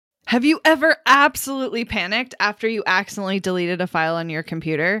Have you ever absolutely panicked after you accidentally deleted a file on your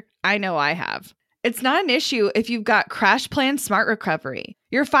computer? I know I have. It's not an issue if you've got CrashPlan Smart Recovery.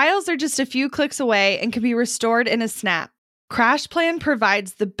 Your files are just a few clicks away and can be restored in a snap. CrashPlan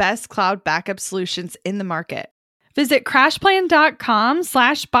provides the best cloud backup solutions in the market. Visit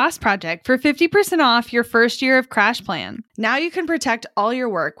crashplan.com/bossproject for 50% off your first year of CrashPlan. Now you can protect all your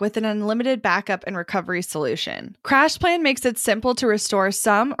work with an unlimited backup and recovery solution. CrashPlan makes it simple to restore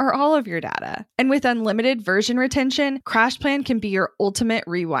some or all of your data. And with unlimited version retention, CrashPlan can be your ultimate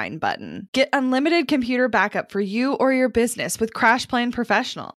rewind button. Get unlimited computer backup for you or your business with CrashPlan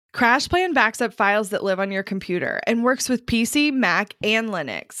Professional. CrashPlan backs up files that live on your computer and works with PC, Mac, and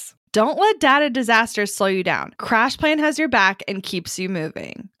Linux. Don't let data disasters slow you down. CrashPlan has your back and keeps you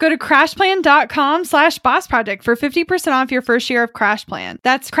moving. Go to crashplan.com/bossproject for 50% off your first year of CrashPlan.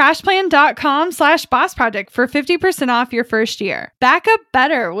 That's crashplan.com/bossproject for 50% off your first year. Back up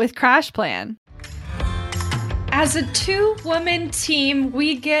better with CrashPlan. As a two-woman team,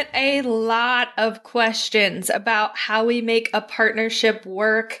 we get a lot of questions about how we make a partnership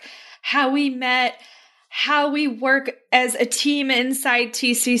work, how we met, how we work as a team inside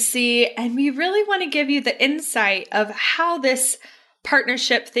TCC, and we really want to give you the insight of how this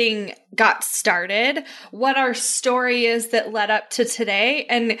partnership thing got started, what our story is that led up to today,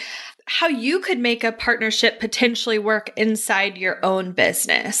 and how you could make a partnership potentially work inside your own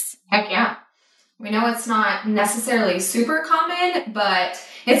business. Heck yeah. We know it's not necessarily super common, but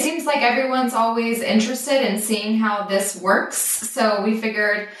it seems like everyone's always interested in seeing how this works. So we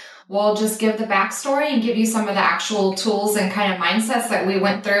figured we'll just give the backstory and give you some of the actual tools and kind of mindsets that we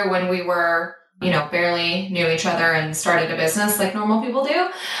went through when we were, barely knew each other and started a business like normal people do.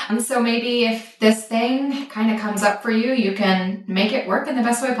 So maybe if this thing kind of comes up for you, you can make it work in the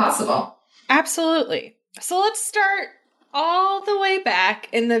best way possible. Absolutely. So let's start all the way back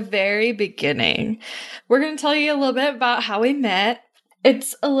in the very beginning. We're going to tell you a little bit about how we met.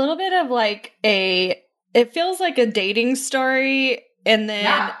 It's a little bit of it feels like a dating story and then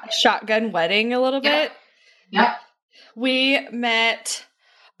a shotgun wedding a little bit. Yep. We met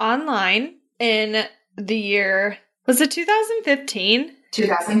online in the year, was it 2015?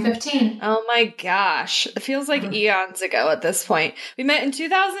 2015. Oh my gosh. It feels like eons ago at this point. We met in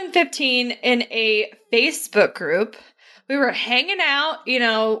 2015 in a Facebook group. We were hanging out,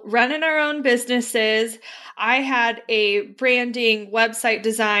 running our own businesses. I had a branding, website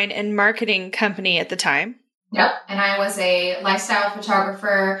design, and marketing company at the time. Yep. And I was a lifestyle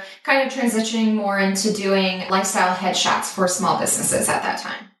photographer, kind of transitioning more into doing lifestyle headshots for small businesses at that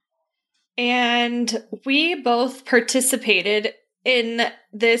time. And we both participated in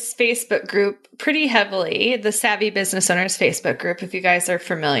this Facebook group pretty heavily, the Savvy Business Owners Facebook group, if you guys are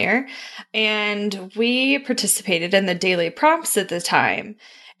familiar. And we participated in the daily prompts at the time.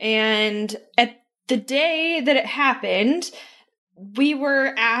 And at the day that it happened, we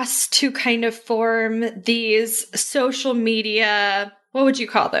were asked to kind of form these social media, what would you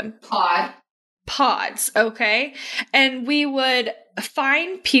call them? Pods, okay? And we would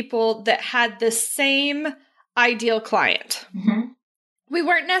find people that had the same ideal client. Mm-hmm. We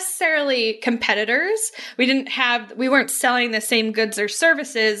weren't necessarily competitors. We weren't selling the same goods or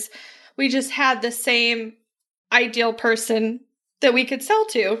services. We just had the same ideal person that we could sell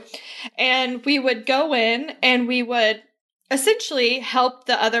to. And we would go in and we would essentially help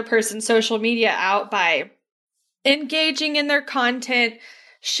the other person's social media out by engaging in their content,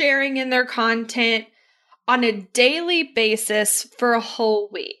 sharing in their content on a daily basis for a whole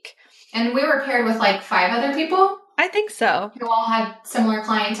week. And we were paired with 5 other people? I think so. Who all had similar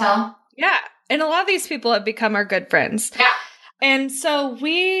clientele? Yeah. And a lot of these people have become our good friends. Yeah. And so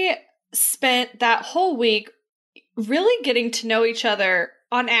we spent that whole week really getting to know each other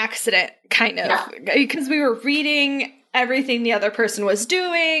on accident, kind of, because we were reading everything the other person was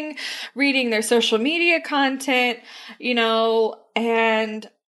doing, reading their social media content, and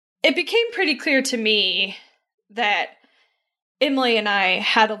it became pretty clear to me that Emily and I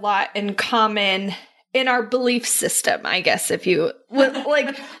had a lot in common in our belief system, I guess, if you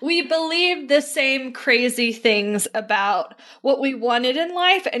would, we believed the same crazy things about what we wanted in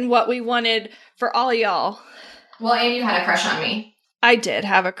life and what we wanted for all y'all. Well, and you had a crush on me. I did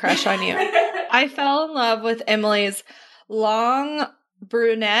have a crush on you. I fell in love with Emily's long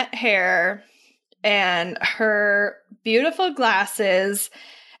brunette hair and her beautiful glasses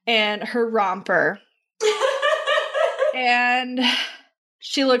and her romper. And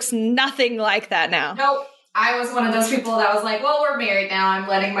she looks nothing like that now. Nope. I was one of those people that was like, well, we're married now. I'm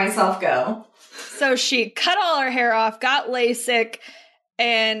letting myself go. So she cut all her hair off, got LASIK,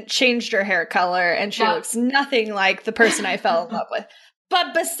 and changed her hair color. And she looks nothing like the person I fell in love with.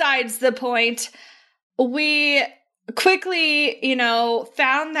 But besides the point, we quickly,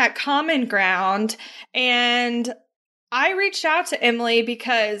 found that common ground. And I reached out to Emily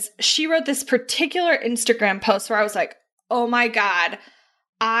because she wrote this particular Instagram post where I was like, oh my God,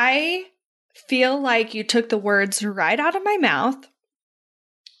 I feel like you took the words right out of my mouth.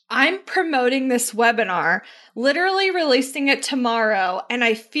 I'm promoting this webinar, literally releasing it tomorrow, and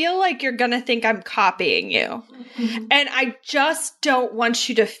I feel like you're going to think I'm copying you. Mm-hmm. And I just don't want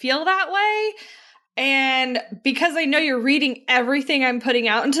you to feel that way. And because I know you're reading everything I'm putting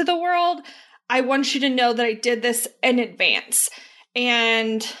out into the world, I want you to know that I did this in advance.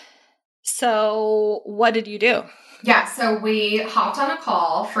 And so what did you do? Yeah, so we hopped on a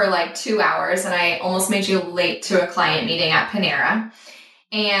call for like 2 hours, and I almost made you late to a client meeting at Panera.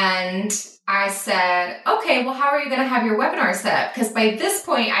 And I said, okay, well, how are you going to have your webinar set up? Because by this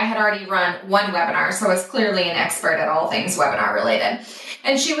point, I had already run one webinar, so I was clearly an expert at all things webinar related.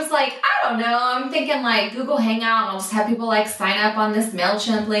 And she was like, I don't know, I'm thinking like Google Hangout, and I'll just have people like sign up on this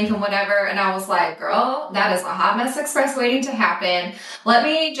MailChimp link and whatever. And I was like, girl, that is a hot mess express waiting to happen. Let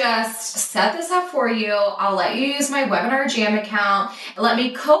me just set this up for you. I'll let you use my Webinar Jam account. Let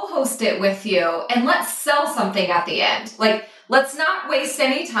me co-host it with you, and let's sell something at the end. Like, let's not waste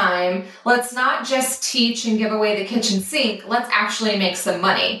any time. Let's not just teach and give away the kitchen sink. Let's actually make some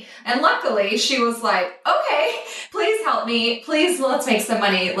money. And luckily, she was like, okay, please help me. Please, let's make some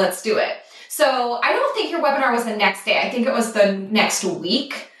money. Let's do it. So I don't think your webinar was the next day. I think it was the next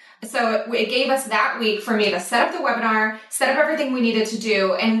week. So it gave us that week for me to set up the webinar, set up everything we needed to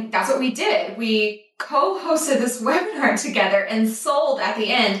do. And that's what we did. We co-hosted this webinar together and sold at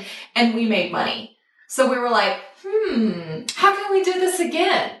the end, and we made money. So we were like, how can we do this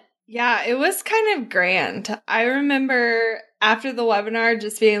again? Yeah, it was kind of grand. I remember after the webinar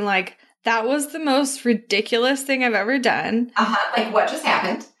just being like, that was the most ridiculous thing I've ever done. Like what just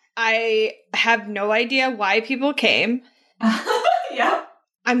happened? I have no idea why people came. Yeah.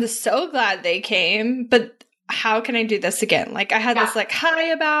 I'm so glad they came, but how can I do this again? Like I had this like high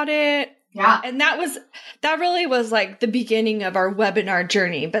about it. Yeah. And that really was like the beginning of our webinar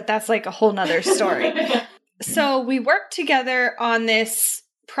journey, but that's like a whole nother story. So we worked together on this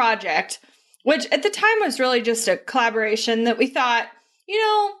project, which at the time was really just a collaboration that we thought,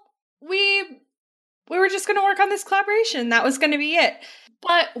 we were just going to work on this collaboration. That was going to be it.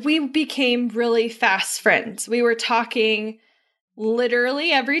 But we became really fast friends. We were talking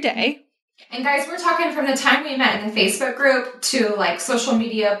literally every day. And guys, we're talking from the time we met in the Facebook group to like social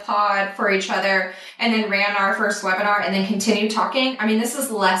media pod for each other, and then ran our first webinar and then continued talking. I mean, this is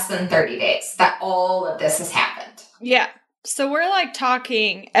less than 30 days that all of this has happened. Yeah. So we're like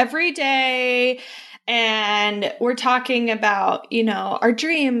talking every day, and we're talking about, our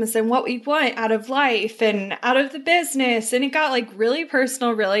dreams and what we want out of life and out of the business. And it got like really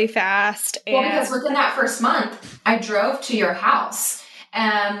personal really fast. Well, because within that first month, I drove to your house.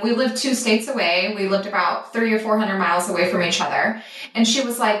 We lived 2 states away. We lived about 300 or 400 miles away from each other. And she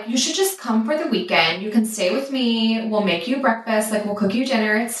was like, you should just come for the weekend. You can stay with me. We'll make you breakfast. Like, we'll cook you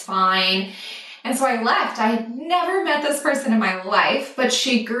dinner. It's fine. And so I left. I had never met this person in my life, but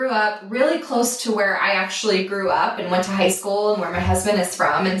she grew up really close to where I actually grew up and went to high school and where my husband is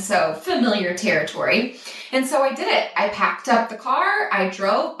from. And so familiar territory. And so I did it. I packed up the car. I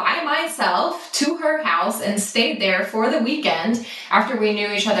drove by myself to her house and stayed there for the weekend after we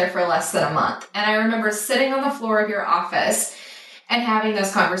knew each other for less than a month. And I remember sitting on the floor of your office and having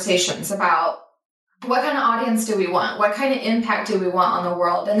those conversations about what kind of audience do we want? What kind of impact do we want on the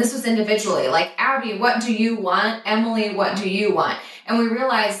world? And this was individually, like, Abby, what do you want? Emily, what do you want? And we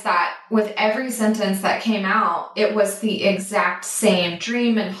realized that with every sentence that came out, it was the exact same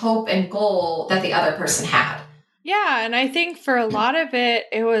dream and hope and goal that the other person had. Yeah. And I think for a lot of it,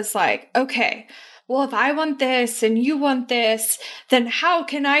 it was like, okay, well, if I want this and you want this, then how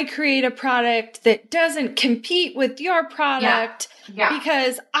can I create a product that doesn't compete with your product? Yeah.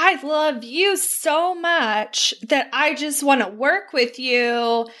 Because I love you so much that I just want to work with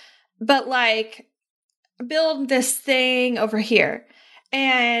you, but like build this thing over here.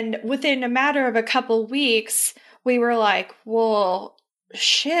 And within a matter of a couple weeks, we were like, well,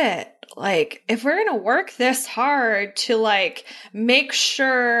 shit, like if we're going to work this hard to like make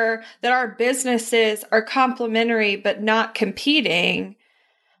sure that our businesses are complementary but not competing,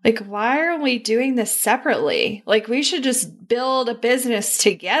 like why are we doing this separately? Like we should just build a business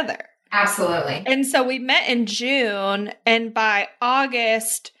together. Absolutely. And so we met in June, and by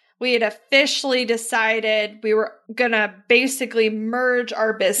August, we had officially decided we were going to basically merge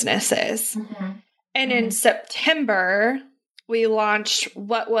our businesses. Mm-hmm. And in September, we launched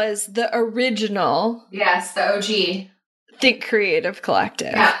what was the original. Yes, the OG. Think Creative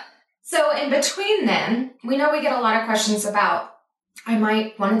Collective. Yeah. So in between then, we know we get a lot of questions about, I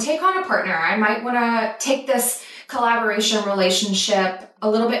might want to take on a partner. I might want to take this collaboration relationship a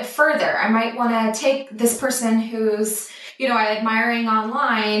little bit further. I might want to take this person who's, admiring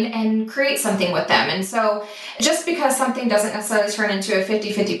online and create something with them. And so just because something doesn't necessarily turn into a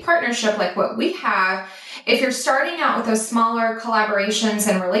 50-50 partnership like what we have, if you're starting out with those smaller collaborations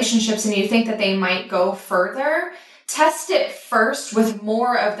and relationships and you think that they might go further, test it first with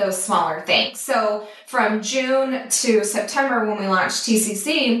more of those smaller things. So from June to September, when we launched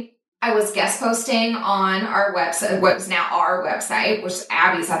TCC, I was guest posting on our website, what was now our website, which was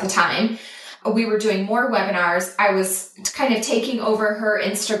Abby's at the time. We were doing more webinars. I was kind of taking over her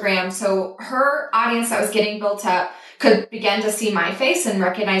Instagram. So her audience that was getting built up could begin to see my face and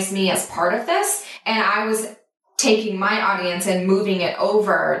recognize me as part of this. And I was taking my audience and moving it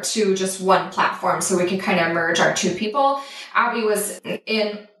over to just one platform so we could kind of merge our two people. Abby was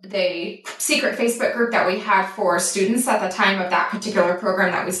in the secret Facebook group that we had for students at the time of that particular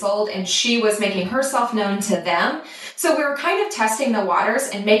program that we sold, and she was making herself known to them. So we were kind of testing the waters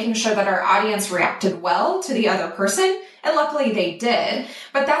and making sure that our audience reacted well to the other person. And luckily they did.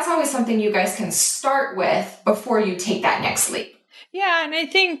 But that's always something you guys can start with before you take that next leap. Yeah. And I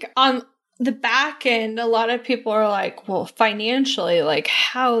think on the back end, a lot of people are like, well, financially, like,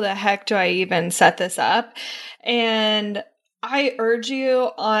 how the heck do I even set this up? And I urge you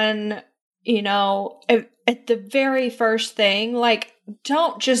on, at the very first thing, like,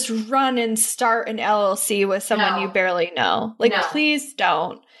 don't just run and start an LLC with someone you barely know. Like, please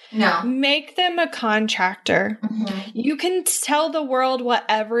don't. No. Make them a contractor. Mm-hmm. You can tell the world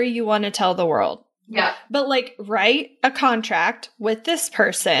whatever you want to tell the world. Yeah. But write a contract with this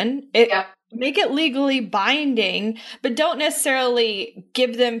person. Make it legally binding, but don't necessarily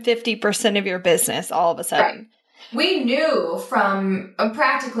give them 50% of your business all of a sudden. Right. We knew from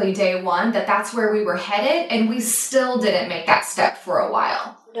practically day one that that's where we were headed, and we still didn't make that step for a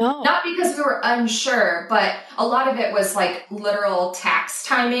while. No. Not because we were unsure, but a lot of it was literal tax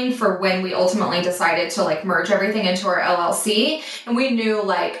timing for when we ultimately decided to merge everything into our LLC. And we knew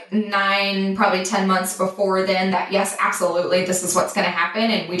 9, probably 10 months before then that yes, absolutely, this is what's going to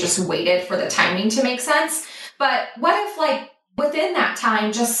happen. And we just waited for the timing to make sense. But what if within that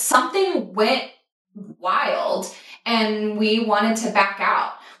time, just something went wild and we wanted to back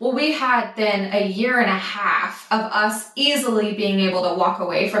out? Well, we had then a year and a half of us easily being able to walk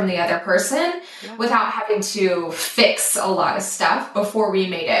away from the other person without having to fix a lot of stuff before we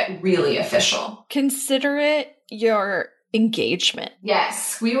made it really official. Consider it your engagement.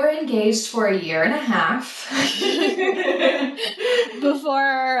 Yes, we were engaged for a year and a half.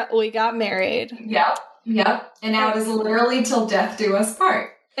 Before we got married. Yep. And now it is literally till death do us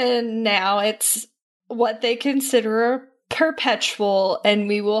part. And now it's what they consider perpetual, and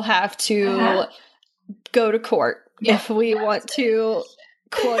we will have to go to court if we want to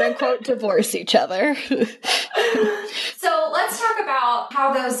quote unquote divorce each other. So let's talk about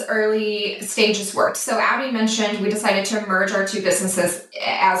how those early stages worked. So Abby mentioned we decided to merge our two businesses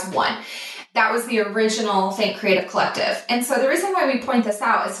as one. That was the original Think Creative Collective. And so the reason why we point this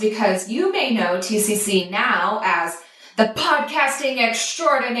out is because you may know TCC now as the podcasting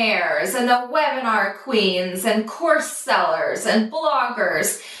extraordinaires and the webinar queens and course sellers and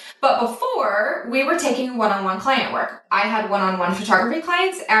bloggers. But before, we were taking one-on-one client work. I had one-on-one photography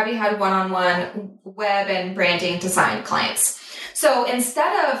clients. Abby had one-on-one web and branding design clients. So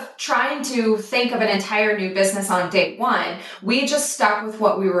instead of trying to think of an entire new business on day one, we just stuck with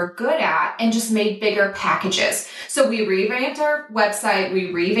what we were good at and just made bigger packages. So we revamped our website,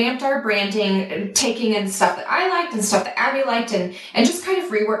 we revamped our branding, taking in stuff that I liked and stuff that Abby liked, and just kind of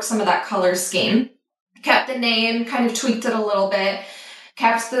reworked some of that color scheme. Kept the name, kind of tweaked it a little bit,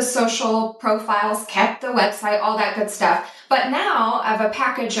 kept the social profiles, kept the website, all that good stuff. But now I have a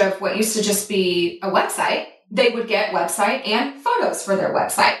package of what used to just be a website. They would get website and photos for their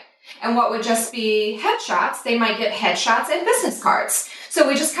website. And what would just be headshots, they might get headshots and business cards. So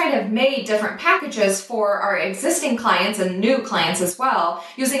we just kind of made different packages for our existing clients and new clients as well,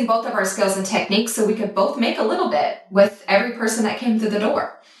 using both of our skills and techniques so we could both make a little bit with every person that came through the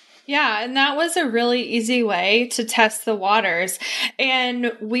door. Yeah, and that was a really easy way to test the waters.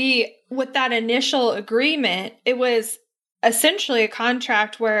 And with that initial agreement, it was essentially a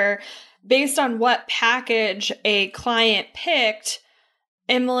contract where based on what package a client picked,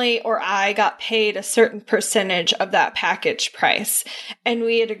 Emily or I got paid a certain percentage of that package price. And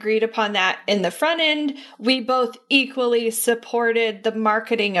we had agreed upon that in the front end. We both equally supported the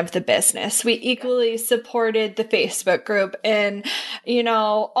marketing of the business. We equally supported the Facebook group and,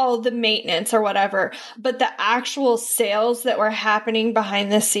 all the maintenance or whatever. But the actual sales that were happening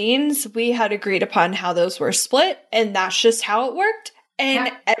behind the scenes, we had agreed upon how those were split. And that's just how it worked.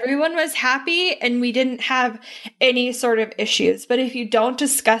 And everyone was happy and we didn't have any sort of issues. But if you don't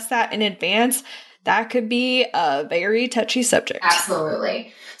discuss that in advance, that could be a very touchy subject.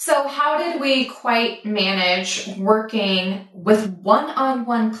 Absolutely. So how did we quite manage working with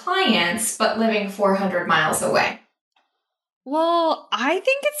one-on-one clients, but living 400 miles away? Well, I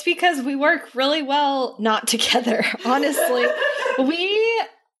think it's because we work really well not together, honestly. We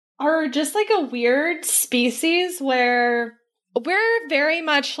are just like a weird species where we're very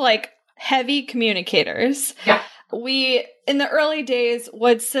much like heavy communicators. Yeah. We, in the early days,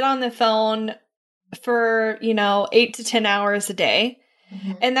 would sit on the phone for, 8 to 10 hours a day.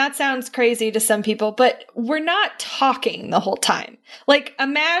 Mm-hmm. And that sounds crazy to some people, but we're not talking the whole time. Like,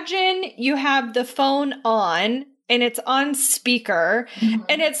 imagine you have the phone on and it's on speaker,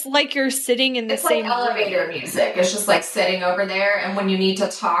 and it's like you're sitting in the same like elevator music. It's just like sitting over there, and when you need to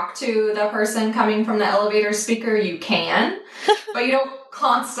talk to the person coming from the elevator speaker, you can, but you don't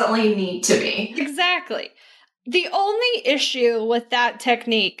constantly need to be. Exactly. The only issue with that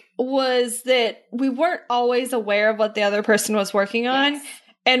technique was that we weren't always aware of what the other person was working on,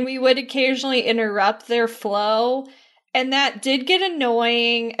 and we would occasionally interrupt their flow, and that did get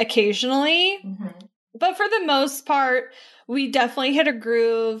annoying occasionally. But for the most part, we definitely hit a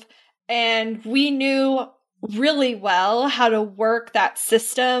groove, and we knew really well how to work that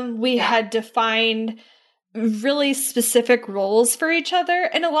system. We had defined really specific roles for each other,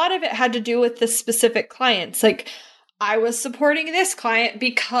 and a lot of it had to do with the specific clients. Like, I was supporting this client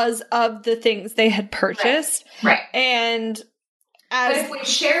because of the things they had purchased. Right. And but if we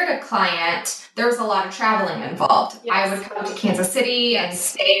shared a client, there was a lot of traveling involved. Yes. I would come to Kansas City and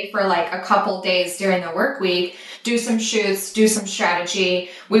stay for like a couple days during the work week, do some shoots, do some strategy.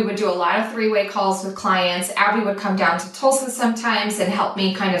 We would do a lot of three-way calls with clients. Abby would come down to Tulsa sometimes and help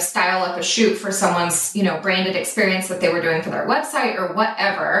me kind of style up a shoot for someone's, branded experience that they were doing for their website or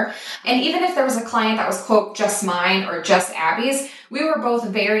whatever. And even if there was a client that was, quote, just mine or just Abby's, we were both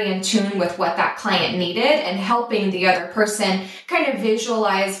very in tune with what that client needed and helping the other person kind of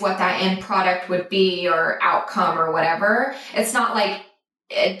visualize what that end product would be or outcome or whatever. It's not like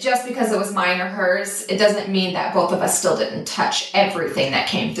just because it was mine or hers, it doesn't mean that both of us still didn't touch everything that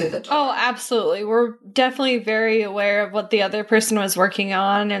came through the door. Oh, absolutely. We're definitely very aware of what the other person was working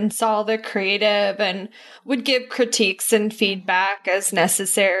on and saw the creative and would give critiques and feedback as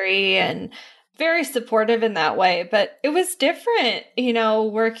necessary and very supportive in that way. But it was different,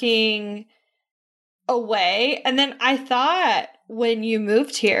 working away. And then I thought when you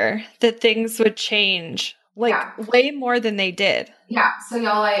moved here that things would change way more than they did. Yeah. So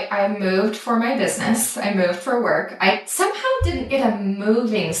y'all, I moved for my business. I moved for work. I somehow didn't get a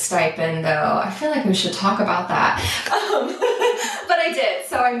moving stipend though. I feel like we should talk about that. But I did.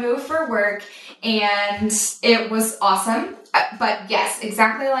 So I moved for work and it was awesome. But yes,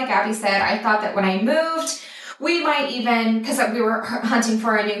 exactly like Abby said, I thought that when I moved, we might even, because we were hunting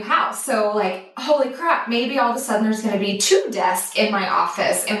for a new house. So like, holy crap, maybe all of a sudden there's going to be 2 desks in my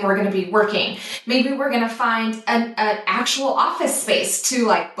office and we're going to be working. Maybe we're going to find an actual office space to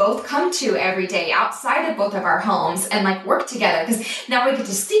like both come to every day outside of both of our homes and like work together. Because now we get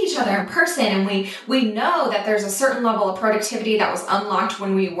to see each other in person and we know that there's a certain level of productivity that was unlocked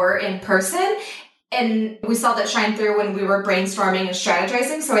when we were in person. And we saw that shine through when we were brainstorming and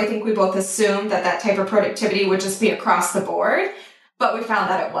strategizing. So I think we both assumed that type of productivity would just be across the board, but we found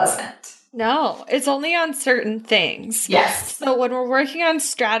that it wasn't. No, it's only on certain things. Yes. So when we're working on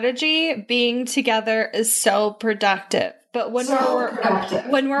strategy, being together is so productive. But when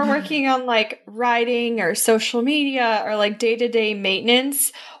we're working on like writing or social media or like day-to-day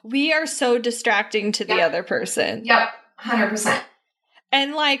maintenance, we are so distracting to the other person. Yep, 100%.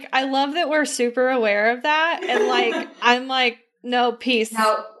 And like, I love that we're super aware of that. And like, I'm like, no, peace.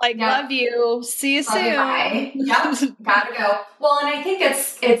 Love you. See you soon. Bye. Yep. Gotta go. Well, and I think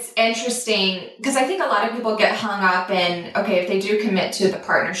it's interesting because I think a lot of people get hung up in, okay, if they do commit to the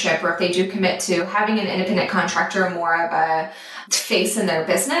partnership or if they do commit to having an independent contractor more of a face in their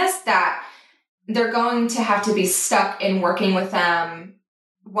business, that they're going to have to be stuck in working with them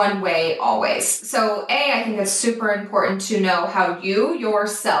one way always. So I think it's super important to know how you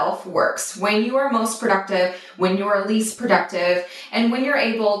yourself works, when you are most productive, when you are least productive, and when you're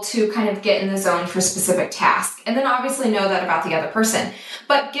able to kind of get in the zone for specific tasks. And then obviously know that about the other person,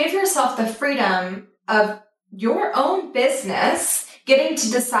 but give yourself the freedom of your own business getting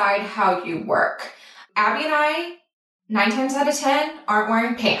to decide how you work. Abby and I, 9 times out of 10, aren't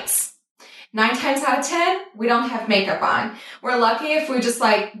wearing pants. 9 times out of 10, we don't have makeup on. We're lucky if we just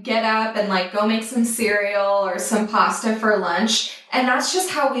like get up and like go make some cereal or some pasta for lunch. And that's just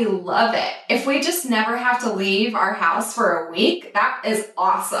how we love it. If we just never have to leave our house for a week, that is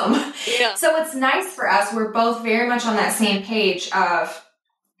awesome. Yeah. So it's nice for us. We're both very much on that same page of,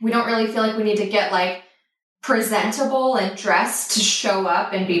 we don't really feel like we need to get like presentable and dressed to show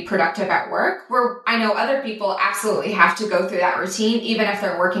up and be productive at work. Where I know other people absolutely have to go through that routine, even if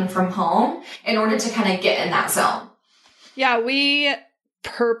they're working from home, in order to kind of get in that zone. Yeah, we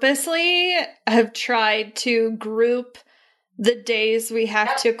purposely have tried to group the days we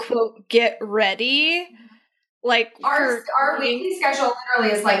have to quote get ready. Like our weekly schedule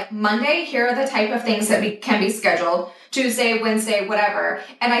literally is like Monday, here are the type of things that can be scheduled. Tuesday, Wednesday, whatever.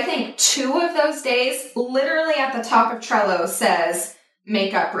 And I think 2 of those days, literally at the top of Trello says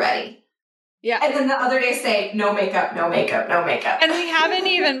makeup ready. Yeah. And then the other days say no makeup, no makeup, no makeup. And we haven't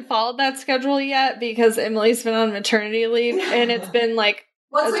even followed that schedule yet because Emily's been on maternity leave and it's been like...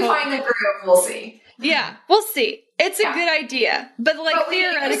 Once we find the groove, we'll see. Yeah, we'll see. It's a good idea. But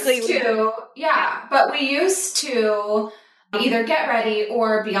theoretically... But we used to either get ready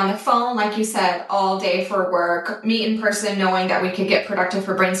or be on the phone, like you said, all day for work, meet in person knowing that we could get productive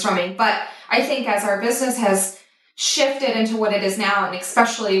for brainstorming. But I think as our business has shifted into what it is now, and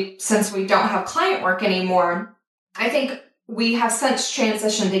especially since we don't have client work anymore, I think we have since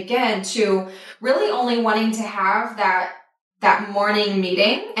transitioned again to really only wanting to have that morning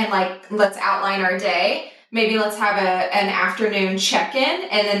meeting and like, let's outline our day. Maybe let's have an afternoon check-in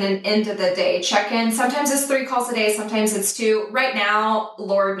and then an end of the day check-in. Sometimes it's 3 calls a day. Sometimes it's 2. Right now,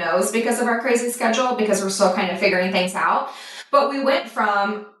 Lord knows because of our crazy schedule, because we're still kind of figuring things out. But we went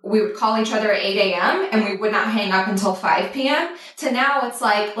from, we would call each other at 8 a.m. and we would not hang up until 5 p.m. to now it's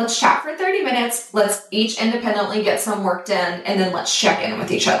like, let's chat for 30 minutes. Let's each independently get some work done and then let's check in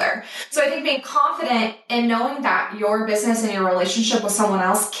with each other. So I think being confident in knowing that your business and your relationship with someone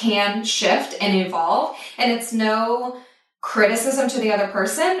else can shift and evolve. And it's no criticism to the other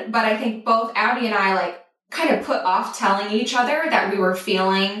person, but I think both Abby and I like kind of put off telling each other that we were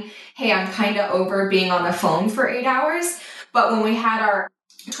feeling, hey, I'm kind of over being on the phone for 8 hours. But when we had our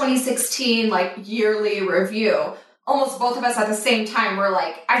 2016 like yearly review, almost both of us at the same time were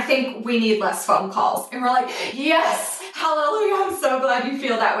like, I think we need less phone calls. And we're like, yes, hallelujah. I'm so glad you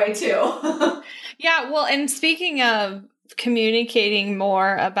feel that way too. Yeah. Well, and speaking of communicating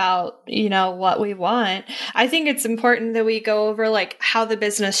more about, what we want, I think it's important that we go over like how the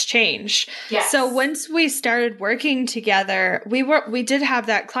business changed. Yes. So once we started working together, we did have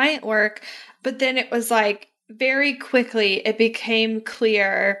that client work, but then it was like, very quickly, it became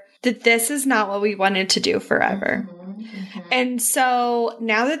clear that this is not what we wanted to do forever. Mm-hmm, mm-hmm. And so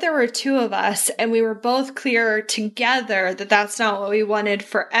now that there were 2 of us and we were both clear together that that's not what we wanted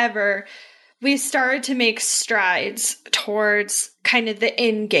forever, we started to make strides towards kind of the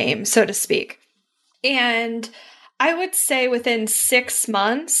end game, so to speak. And I would say within 6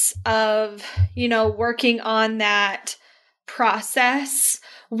 months of, working on that process,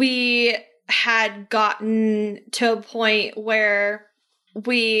 we had gotten to a point where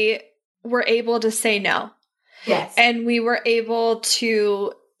we were able to say no. Yes. And we were able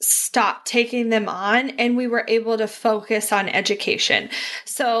to stop taking them on and we were able to focus on education.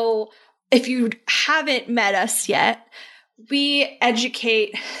 So if you haven't met us yet, we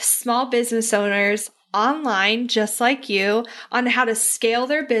educate small business owners online, just like you, on how to scale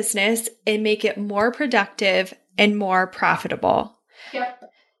their business and make it more productive and more profitable. Yep.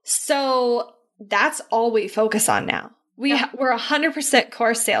 So that's all we focus on now. We're 100%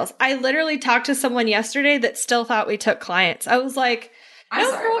 course sales. I literally talked to someone yesterday that still thought we took clients. I was like,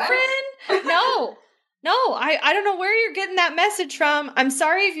 girlfriend, no, I don't know where you're getting that message from. I'm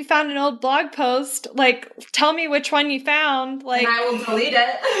sorry if you found an old blog post. Like, tell me which one you found. Like, and I will delete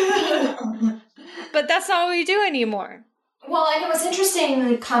it. But that's not what we do anymore. Well, and it was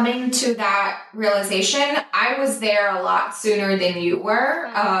interesting coming to that realization. I was there a lot sooner than you were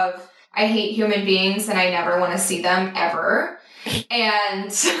of, I hate human beings and I never want to see them ever.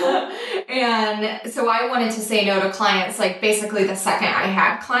 And so I wanted to say no to clients, like basically the second I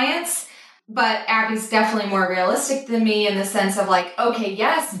had clients. But Abby's definitely more realistic than me in the sense of like, okay,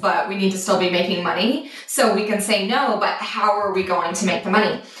 yes, but we need to still be making money. So we can say no, but how are we going to make the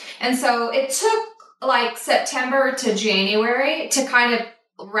money? And so it took like September to January to kind of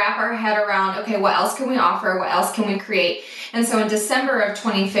wrap our head around, okay, what else can we offer? What else can we create? And so in December of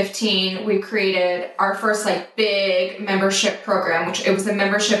 2015, we created our first like big membership program, which it was a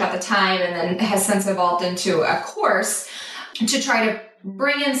membership at the time and then has since evolved into a course to try to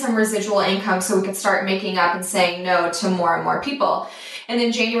bring in some residual income so we could start making up and saying no to more and more people. And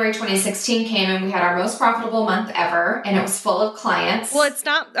then January 2016 came and we had our most profitable month ever, and it was full of clients. Well, it's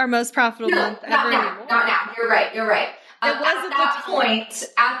not our most profitable month ever anymore. Not now. You're right. It was at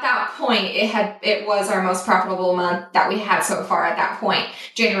that point, it was our most profitable month that we had so far at that point,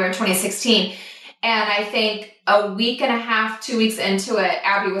 January 2016. And I think a week and a half, 2 weeks into it,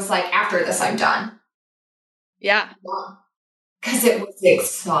 Abby was like, after this, I'm done. Yeah. Because it was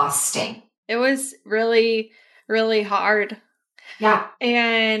exhausting. It was really, really hard. Yeah.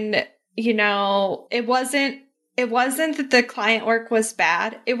 And, it wasn't that the client work was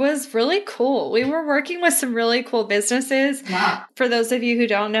bad. It was really cool. We were working with some really cool businesses. Yeah. For those of you who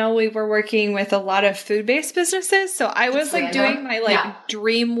don't know, we were working with a lot of food-based businesses. So I was doing my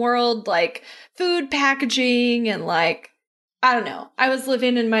dream world, food packaging and I don't know. I was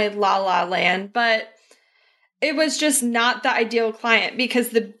living in my la la land, but it was just not the ideal client because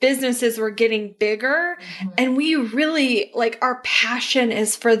the businesses were getting bigger. Mm-hmm. And we really our passion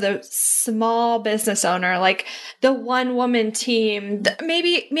is for the small business owner, the one woman team,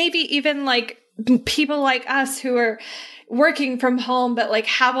 maybe even people like us who are working from home, but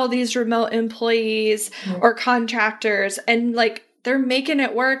have all these remote employees or contractors and they're making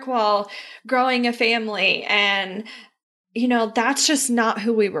it work while growing a family. And that's just not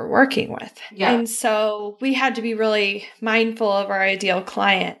who we were working with. Yeah. And so we had to be really mindful of our ideal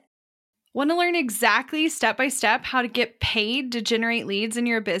client. Want to learn exactly step by step how to get paid to generate leads in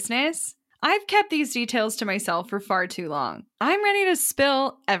your business? I've kept these details to myself for far too long. I'm ready to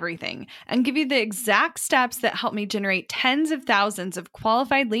spill everything and give you the exact steps that help me generate tens of thousands of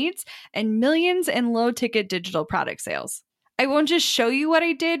qualified leads and millions in low-ticket digital product sales. I won't just show you what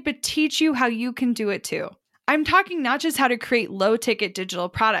I did, but teach you how you can do it too. I'm talking not just how to create low-ticket digital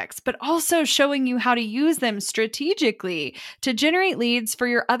products, but also showing you how to use them strategically to generate leads for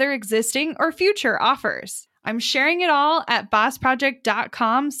your other existing or future offers. I'm sharing it all at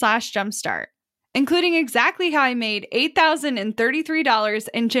bossproject.com/jumpstart, including exactly how I made $8,033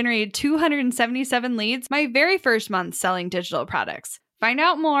 and generated 277 leads my very first month selling digital products. Find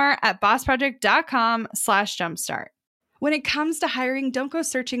out more at bossproject.com/jumpstart. When it comes to hiring, don't go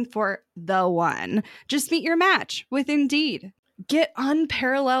searching for the one. Just meet your match with Indeed. Get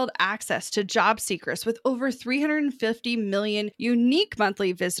unparalleled access to job seekers with over 350 million unique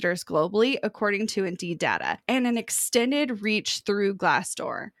monthly visitors globally, according to Indeed data, and an extended reach through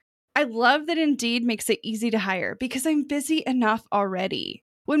Glassdoor. I love that Indeed makes it easy to hire because I'm busy enough already.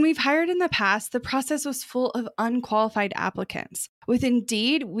 When we've hired in the past, the process was full of unqualified applicants. With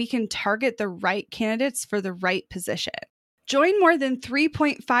Indeed, we can target the right candidates for the right position. Join more than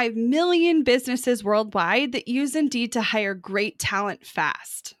 3.5 million businesses worldwide that use Indeed to hire great talent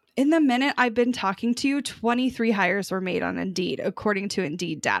fast. In the minute I've been talking to you, 23 hires were made on Indeed, according to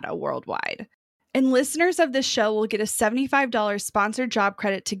Indeed data worldwide. And listeners of this show will get a $75 sponsored job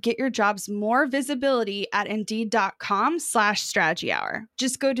credit to get your jobs more visibility at Indeed.com/Strategy Hour.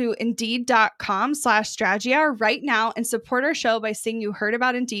 Just go to Indeed.com/Strategy Hour right now and support our show by saying you heard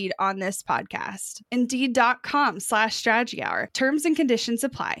about Indeed on this podcast. Indeed.com/Strategy Hour. Terms and conditions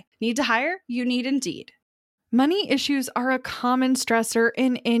apply. Need to hire? You need Indeed. Money issues are a common stressor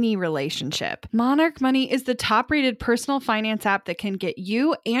in any relationship. Monarch Money is the top-rated personal finance app that can get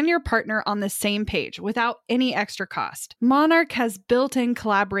you and your partner on the same page without any extra cost. Monarch has built-in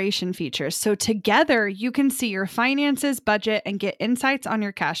collaboration features, so together you can see your finances, budget, and get insights on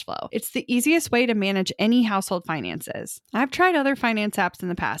your cash flow. It's the easiest way to manage any household finances. I've tried other finance apps in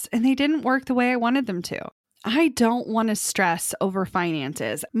the past, and they didn't work the way I wanted them to. I don't want to stress over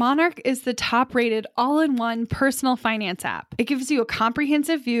finances. Monarch is the top-rated all-in-one personal finance app. It gives you a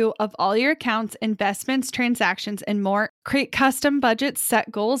comprehensive view of all your accounts, investments, transactions, and more. Create custom budgets,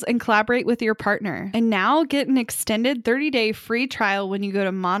 set goals, and collaborate with your partner. And now get an extended 30-day free trial when you go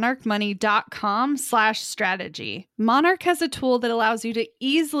to monarchmoney.com/strategy. Monarch has a tool that allows you to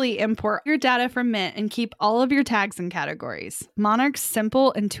easily import your data from Mint and keep all of your tags and categories. Monarch's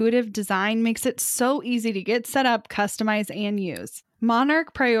simple, intuitive design makes it so easy to get set up, customize, and use.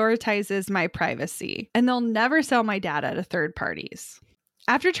 Monarch prioritizes my privacy, and they'll never sell my data to third parties.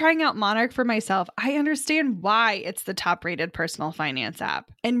 After trying out Monarch for myself, I understand why it's the top-rated personal finance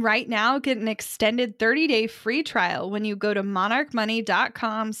app. And right now, get an extended 30-day free trial when you go to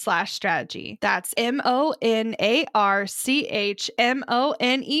monarchmoney.com/strategy. That's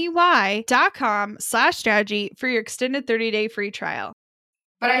MONARCHMONEY.com/strategy for your extended 30-day free trial.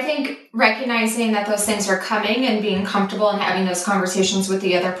 But I think recognizing that those things are coming and being comfortable and having those conversations with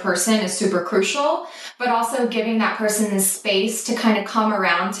the other person is super crucial, but also giving that person the space to kind of come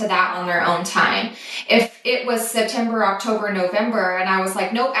around to that on their own time. If it was September, October, November, and I was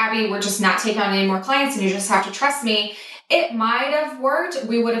like, nope, Abby, we're just not taking on any more clients and you just have to trust me, it might have worked.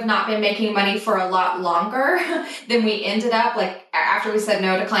 We would have not been making money for a lot longer than we ended up. Like after we said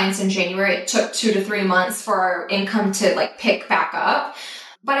no to clients in January, it took 2 to 3 months for our income to like pick back up.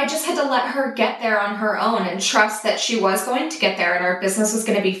 But I just had to let her get there on her own and trust that she was going to get there and our business was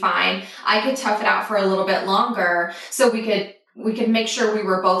going to be fine. I could tough it out for a little bit longer so we could make sure we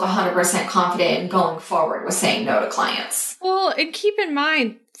were both 100% confident in going forward with saying no to clients. Well, and keep in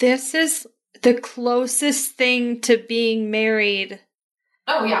mind, this is the closest thing to being married.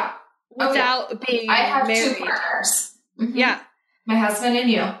 Oh, yeah. Without being married. I have 2 partners. Mm-hmm. Yeah. My husband and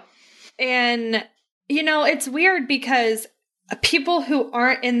you. And, you know, it's weird because people who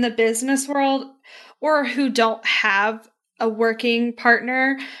aren't in the business world or who don't have a working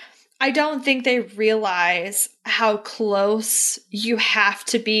partner, I don't think they realize how close you have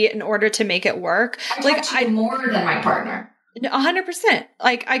to be in order to make it work. I more than my partner. 100%.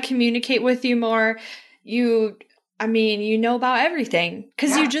 Like I communicate with you more. You know about everything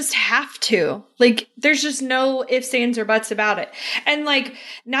because you just have to. Like there's just no ifs, ands, or buts about it. And like,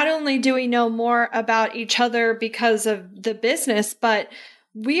 not only do we know more about each other because of the business, but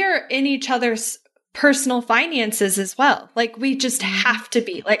we are in each other's personal finances as well. Like we just have to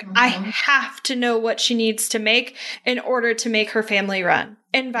be. Like I have to know what she needs to make in order to make her family run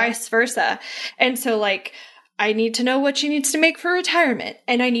and vice versa. And so like, I need to know what she needs to make for retirement.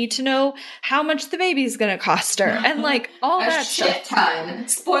 And I need to know how much the baby's going to cost her. And like all that shit ton.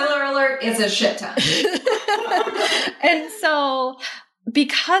 Spoiler alert, is a shit ton. And so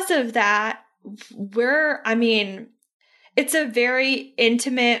because of that, it's a very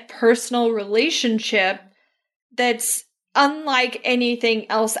intimate, personal relationship that's unlike anything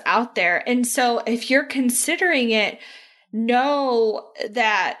else out there. And so if you're considering it, know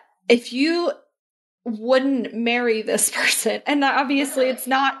that if you wouldn't marry this person, and obviously it's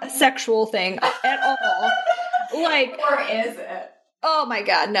not a sexual thing at all. Like, or is it? Oh my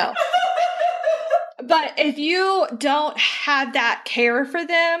God, no. But if you don't have that care for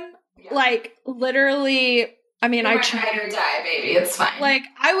them, like literally, I mean, I ride or die, baby. It's fine. Like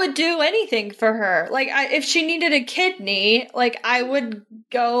I would do anything for her. Like if she needed a kidney, like I would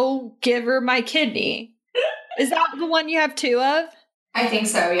go give her my kidney. Is that the one you have 2 of? I think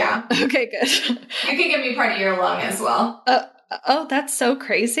so, yeah. Okay, good. You can give me part of your lung as well. Oh, that's so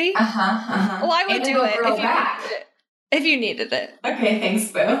crazy. Well, I would do it if you needed it. Okay,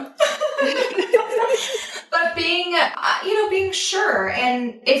 thanks, boo. But being sure,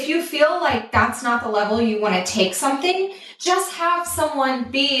 and if you feel like that's not the level you want to take something, just have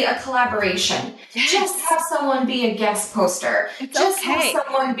someone be a collaboration. Yes. Just have someone be a guest poster. Have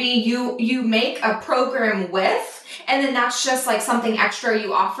someone be you make a program with. And then that's just like something extra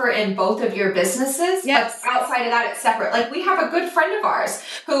you offer in both of your businesses. Yes. But outside of that, it's separate. Like we have a good friend of ours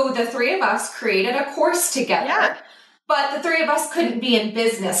who the 3 of us created a course together. Yeah. But the 3 of us couldn't be in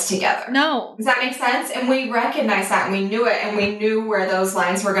business together. No. Does that make sense? And we recognized that and we knew it and we knew where those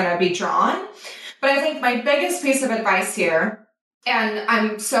lines were going to be drawn. But I think my biggest piece of advice here, and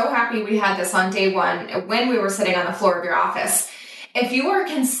I'm so happy we had this on day 1 when we were sitting on the floor of your office. If you are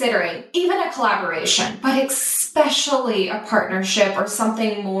considering even a collaboration, but especially a partnership or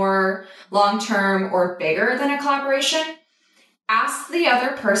something more long-term or bigger than a collaboration, ask the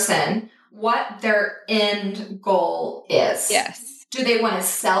other person what their end goal is. Yes. Do they want to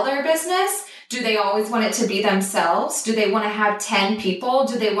sell their business? Do they always want it to be themselves? Do they want to have 10 people?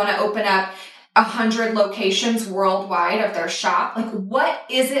 Do they want to open up 100 locations worldwide of their shop? Like, what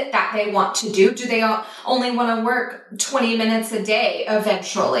is it that they want to do? Do they only want to work 20 minutes a day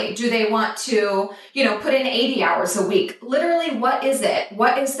eventually? Do they want to, put in 80 hours a week? Literally, what is it?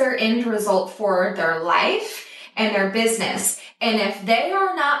 What is their end result for their life and their business? And if they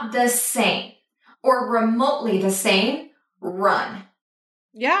are not the same or remotely the same, run.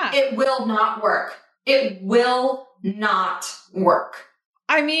 Yeah. It will not work. It will not work.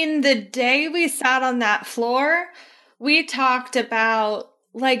 I mean, the day we sat on that floor, we talked about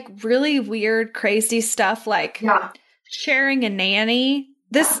like really weird, crazy stuff like sharing a nanny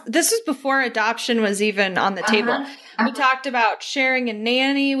this was before adoption was even on the table. We talked about sharing a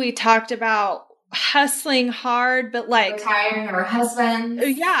nanny. We talked about hustling hard, but like retiring our husbands.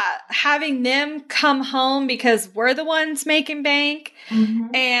 Yeah, having them come home because we're the ones making bank.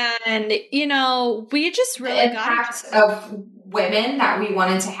 And, you know, we just really the impact of women that we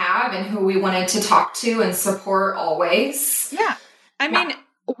wanted to have and who we wanted to talk to and support always. Yeah. I mean,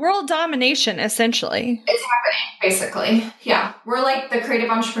 world domination, essentially. It's happening, basically. Yeah. We're like the creative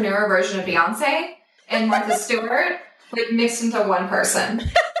entrepreneur version of Beyonce and Martha Stewart, like mixed into one person.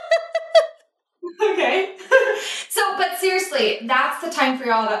 Okay. So, but seriously, that's the time for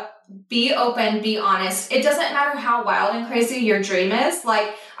y'all to be open, be honest. It doesn't matter how wild and crazy your dream is.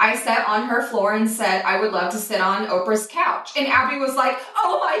 Like, I sat on her floor and said, I would love to sit on Oprah's couch. And Abby was like,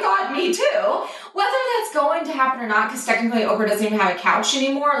 oh my God, me too. Whether that's going to happen or not, because technically Oprah doesn't even have a couch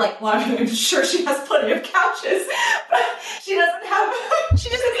anymore. Like, well, I'm sure she has plenty of couches, but she doesn't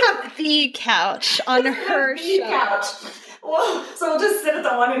have the couch on her show. Couch. Whoa, so we'll just sit at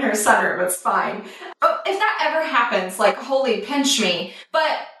the one in her sunroom. It's fine. Oh, if that ever happens, like, holy pinch me.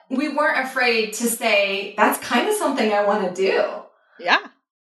 But we weren't afraid to say, that's kind of something I want to do. Yeah.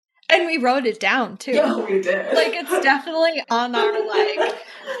 And we wrote it down, too. Yeah, we did. Like, it's definitely on our,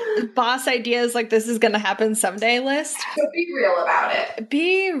 like, boss ideas, like, this is going to happen someday list. So be real about it.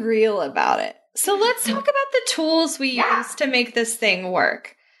 Be real about it. So let's talk about the tools we use to make this thing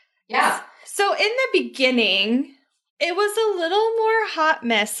work. Yeah. So in the beginning, it was a little more hot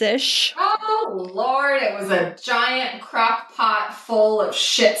messish. Oh, Lord, it was a giant crock pot full of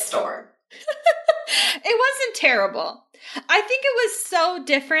shit stored. It wasn't terrible. I think it was so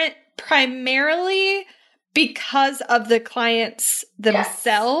different primarily because of the clients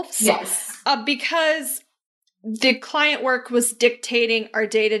themselves. Yes. Because the client work was dictating our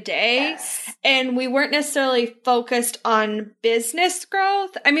day-to-day, and we weren't necessarily focused on business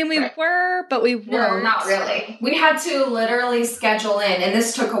growth. I mean, we were, but we weren't. No, not really. We had to literally schedule in, and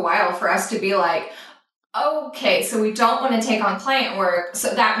this took a while for us to be like, okay, so we don't want to take on client work,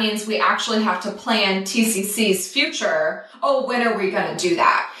 so that means we actually have to plan TCC's future. Oh, when are we going to do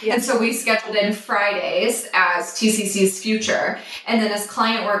that? Yes. And so we scheduled in Fridays as TCC's future. And then as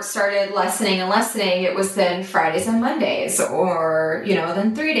client work started lessening, it was then Fridays and Mondays, or, you know,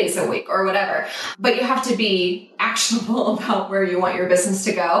 then 3 days a week or whatever. But you have to be actionable about where you want your business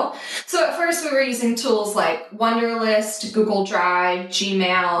to go. So at first we were using tools like Wunderlist, Google Drive,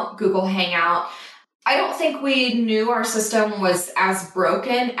 Gmail, Google Hangout. I don't think we knew our system was as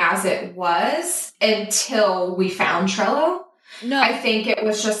broken as it was until we found Trello. No. I think it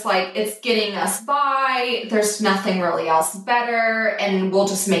was just like, it's getting us by. There's nothing really else better, and we'll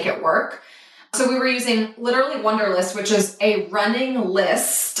just make it work. So we were using literally Wunderlist, which is a running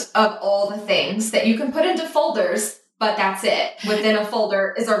list of all the things that you can put into folders, but that's it. Within a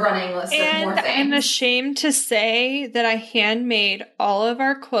folder is a running list of more things. I'm ashamed to say that I handmade all of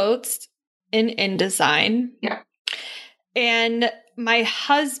our quotes in InDesign. Yeah. And my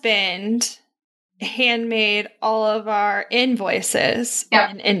husband handmade all of our invoices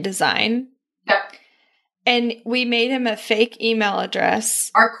in InDesign. Yep. And we made him a fake email address.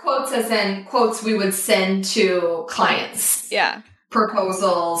 Our quotes, as in quotes we would send to clients. Yeah.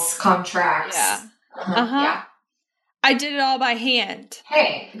 Proposals, contracts. Yeah. Yeah. I did it all by hand.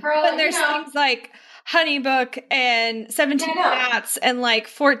 Hey, girl. And there's things like Honeybook and 17 Bats and like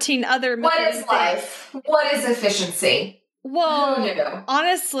 14 other. What is life? What is efficiency? Well,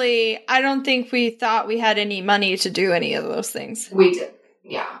 honestly, I don't think we thought we had any money to do any of those things. We did.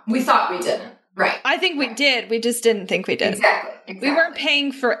 Yeah. We thought we didn't. Right. I think we did. We just didn't think we did. Exactly. We weren't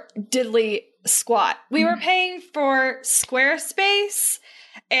paying for diddly squat. We were paying for Squarespace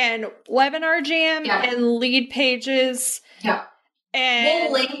and Webinar Jam and Lead Pages. Yeah.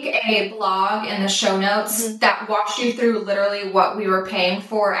 And we'll link a blog in the show notes that walks you through literally what we were paying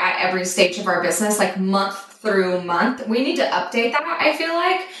for at every stage of our business, like month through month. We need to update that, I feel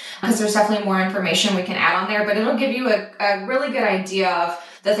like, because there's definitely more information we can add on there, but it'll give you a really good idea of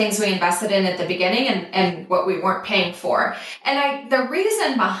the things we invested in at the beginning and what we weren't paying for. And the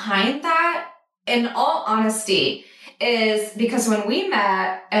reason behind that, in all honesty, is because when we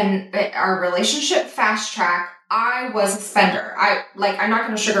met and our relationship fast track, I was a spender. I'm not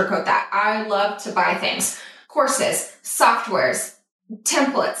going to sugarcoat that. I love to buy things, courses, softwares,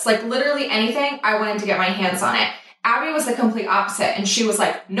 templates, like literally anything. I wanted to get my hands on it. Abby was the complete opposite. And she was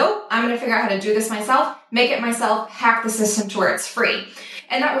like, nope, I'm going to figure out how to do this myself, make it myself, hack the system to where it's free.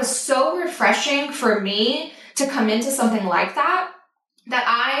 And that was so refreshing for me to come into something like that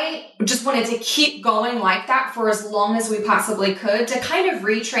I just wanted to keep going like that for as long as we possibly could, to kind of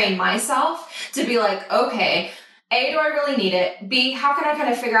retrain myself to be like, okay, A, do I really need it? B, how can I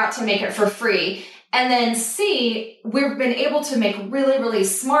kind of figure out to make it for free? And then C, we've been able to make really, really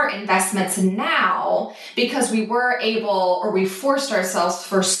smart investments now because we were able, or we forced ourselves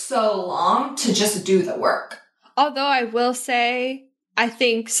for so long to just do the work. Although I will say, I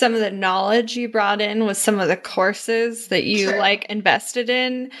think some of the knowledge you brought in with some of the courses that you True. like invested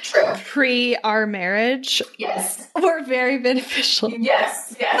in True. pre our marriage Yes. were very beneficial.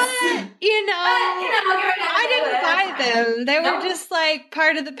 Yes. Yes. But, I didn't buy them. They were just like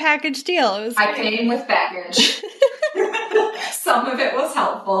part of the package deal. It was I came with baggage. Some of it was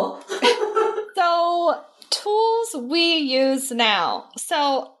helpful. So, tools we use now.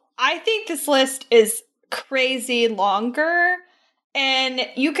 So, I think this list is crazy longer, and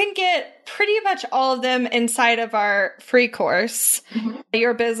you can get pretty much all of them inside of our free course,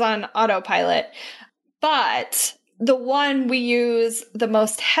 Your Biz on Autopilot. But the one we use the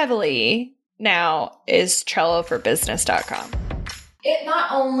most heavily now is TrelloForBusiness.com. It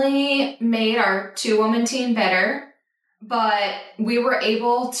not only made our 2-woman team better, but we were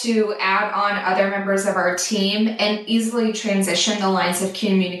able to add on other members of our team and easily transition the lines of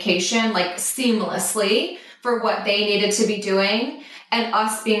communication like seamlessly for what they needed to be doing and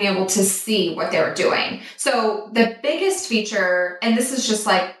us being able to see what they were doing. So the biggest feature, and this is just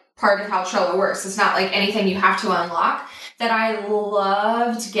like part of how Trello works, it's not like anything you have to unlock, that I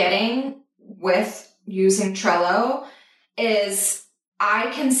loved getting with using Trello is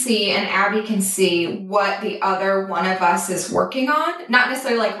I can see and Abby can see what the other one of us is working on. Not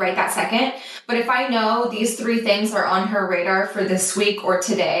necessarily like right that second, but if I know these 3 things are on her radar for this week or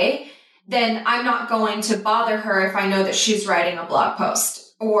today, then I'm not going to bother her if I know that she's writing a blog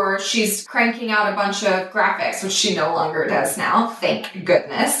post or she's cranking out a bunch of graphics, which she no longer does now, thank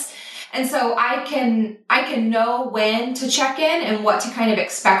goodness. And so I can know when to check in and what to kind of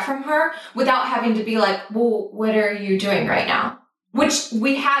expect from her without having to be like, well, what are you doing right now? Which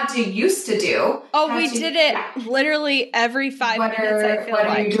we had to used to do. Oh, we did it literally every 5 minutes, I feel like. What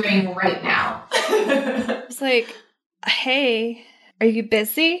are you doing right now? It's like, hey, are you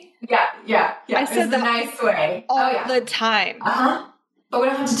busy? Yeah. I said that in a nice way. all the time. But we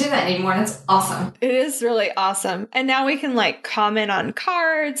don't have to do that anymore, and it's awesome. It is really awesome. And now we can like comment on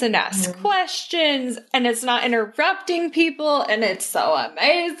cards and ask questions, and it's not interrupting people, and it's so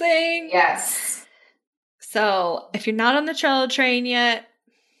amazing. Yes. So if you're not on the Trello train yet,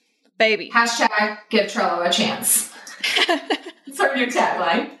 baby. Hashtag give Trello a chance. It's our new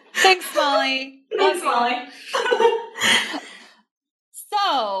tagline. Thanks, Molly. Thanks, Molly.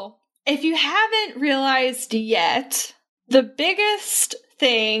 So if you haven't realized yet, the biggest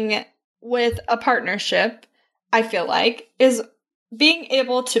thing with a partnership, I feel like, is being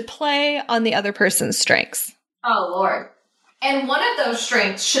able to play on the other person's strengths. Oh, Lord. And one of those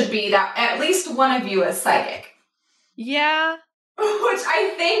strengths should be that at least one of you is psychic. Yeah. Which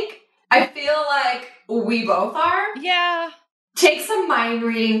I feel like we both are. Yeah. Take some mind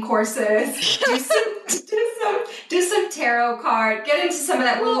reading courses. do some tarot card. Get into some of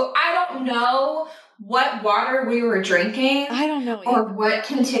that. Well, I don't know what water we were drinking. I don't know or what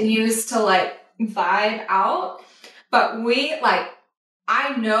continues to like vibe out. But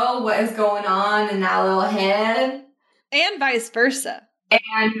I know what is going on in that little head. And vice versa.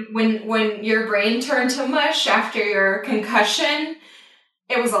 And when your brain turned to mush after your concussion,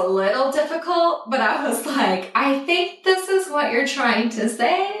 it was a little difficult, but I was like, I think this is what you're trying to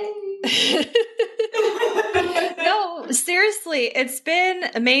say. No, seriously, it's been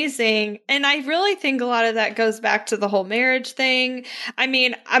amazing. And I really think a lot of that goes back to the whole marriage thing. I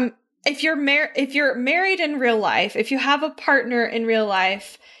mean, if you're married in real life, if you have a partner in real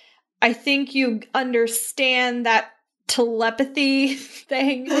life, I think you understand that telepathy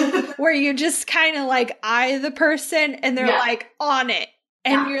thing where you just kind of like eye the person and they're like on it.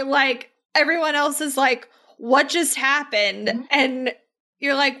 And you're like, everyone else is like, what just happened? Mm-hmm. And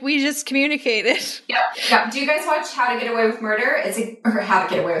you're like, we just communicated. Yeah. Do you guys watch How to Get Away with Murder? Or How to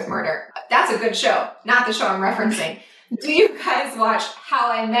Get Away with Murder. That's a good show. Not the show I'm referencing. Do you guys watch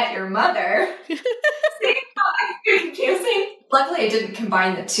How I Met Your Mother? See how that's confusing? Luckily, I didn't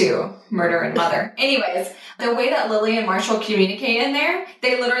combine the two, murder and mother. Anyways, the way that Lily and Marshall communicate in there,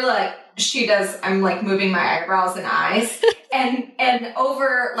 they literally like, she does, I'm like moving my eyebrows and eyes. and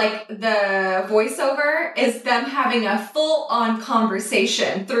over like the voiceover is them having a full on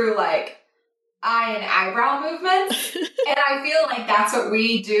conversation through like eye and eyebrow movements. And I feel like that's what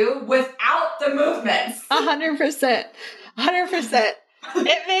we do without the movements. 100%.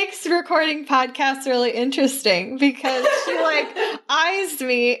 It makes recording podcasts really interesting because she like eyes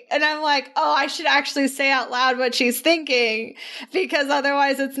me and I'm like, oh, I should actually say out loud what she's thinking because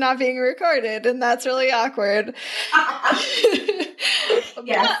otherwise it's not being recorded and that's really awkward.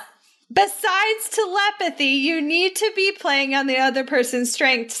 Yes. Besides telepathy, you need to be playing on the other person's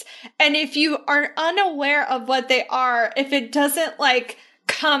strengths. And if you are unaware of what they are, if it doesn't like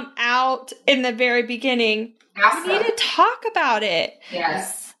come out in the very beginning, you need to talk about it.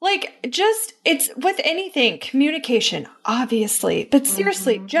 Yes. Like, just, it's with anything, communication, obviously. But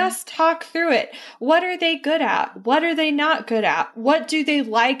seriously, just talk through it. What are they good at? What are they not good at? What do they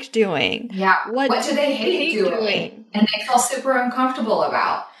like doing? Yeah. What do they hate doing? And they feel super uncomfortable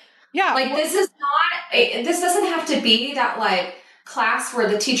about. Yeah. Like, this doesn't have to be that, like, class where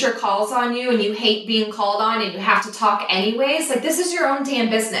the teacher calls on you and you hate being called on and you have to talk anyways. Like, this is your own damn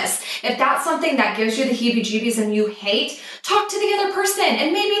business. If that's something that gives you the heebie-jeebies and you hate, talk to the other person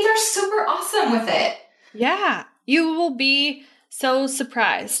and maybe they're super awesome with it. Yeah. You will be so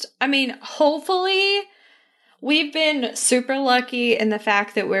surprised. I mean, hopefully we've been super lucky in the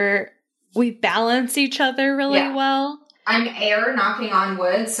fact that we balance each other really well. I'm air knocking on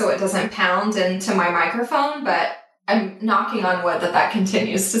wood so it doesn't pound into my microphone, but I'm knocking on wood that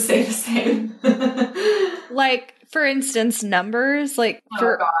continues to stay the same. Like, for instance, numbers. Like,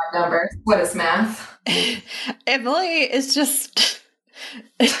 numbers. What is math? Emily is just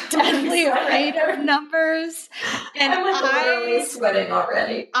deadly afraid of numbers. And I'm like literally sweating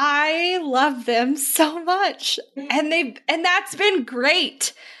already. I love them so much. And that's been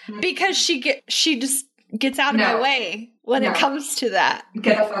great because she just gets out of my way when it comes to that.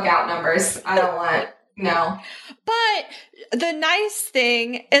 Get the fuck out, numbers. I don't want, no. But the nice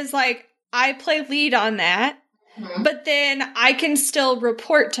thing is, like, I play lead on that, but then I can still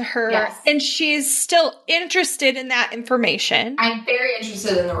report to her, and she's still interested in that information. I'm very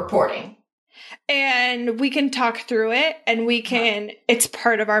interested in the reporting. And we can talk through it, and we can, it's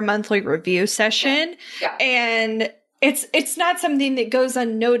part of our monthly review session. Yeah. And it's not something that goes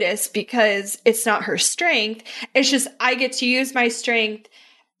unnoticed because it's not her strength. It's just I get to use my strength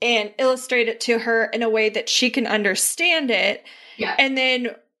and illustrate it to her in a way that she can understand it. Yeah. And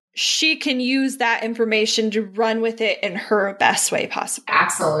then she can use that information to run with it in her best way possible.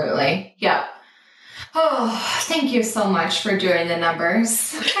 Absolutely. Yep. Oh, thank you so much for doing the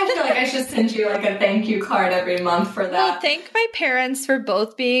numbers. I feel like I should send you like a thank you card every month for that. Well, thank my parents for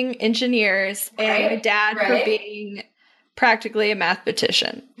both being engineers and my dad for being practically a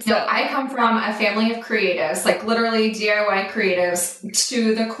mathematician. So I come from a family of creatives, like literally DIY creatives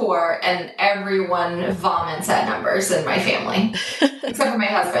to the core, and everyone vomits at numbers in my family. Except for my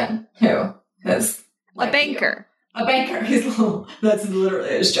husband, who is like a banker. A banker. That's literally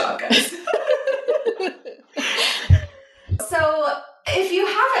his job, guys. So if you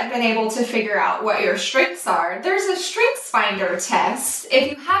haven't been able to figure out what your strengths are, there's a Strengths Finder test.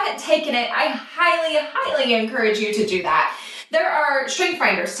 If you haven't taken it, I highly, highly encourage you to do that. There are Strengths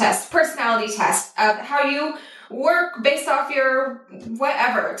Finders tests, personality tests of how you work based off your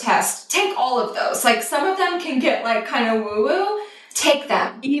whatever test. Take all of those. Like, some of them can get like kind of woo-woo. Take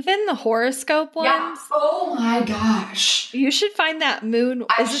them. Even the horoscope ones? Yeah. Oh my gosh. You should find that moon.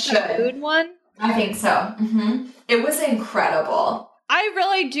 Is it the moon one? I think so. Mm-hmm. It was incredible. I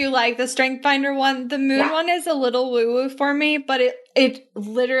really do like the Strength Finder one. The moon one is a little woo-woo for me, but it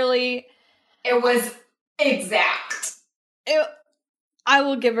literally... It was exact. I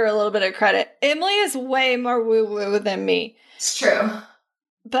will give her a little bit of credit. Emily is way more woo-woo than me. It's true.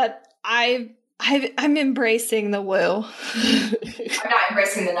 But I'm embracing the woo. I'm not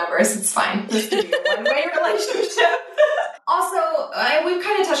embracing the numbers. It's fine. This can be a one-way relationship. Also, we've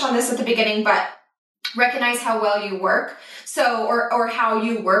kind of touched on this at the beginning, but recognize how well you work. So, or how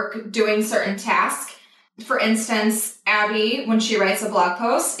you work doing certain tasks. For instance, Abby, when she writes a blog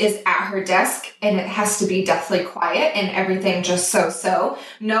post, is at her desk and it has to be deathly quiet and everything just so.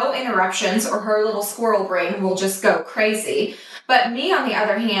 No interruptions, or her little squirrel brain will just go crazy. But me, on the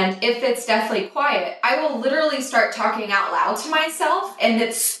other hand, if it's deathly quiet, I will literally start talking out loud to myself, and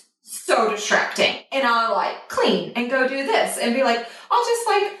it's so distracting. And I'll like clean and go do this and be like, I'll just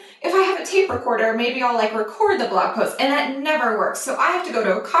like, if I have a tape recorder, maybe I'll like record the blog post, and that never works. So I have to go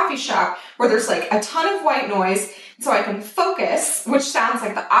to a coffee shop where there's like a ton of white noise so I can focus, which sounds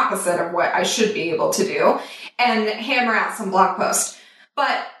like the opposite of what I should be able to do, and hammer out some blog post.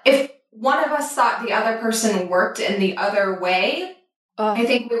 But if one of us thought the other person worked in the other way, I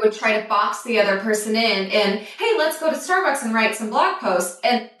think we would try to box the other person in and, hey, let's go to Starbucks and write some blog posts.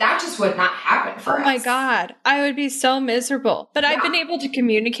 And that just would not happen for us. Oh my God. I would be so miserable. But I've been able to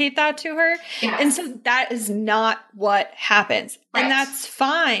communicate that to her. Yes. And so that is not what happens. Right. And that's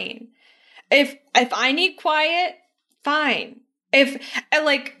fine. If I need quiet, fine. If,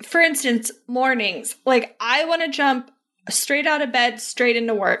 like, for instance, mornings, like, I want to jump straight out of bed, straight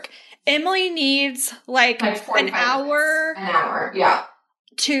into work. Emily needs like an hour. An hour, yeah.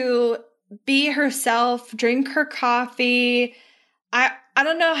 To be herself, drink her coffee. I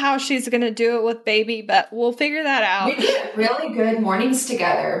don't know how she's going to do it with baby, but we'll figure that out. We get really good mornings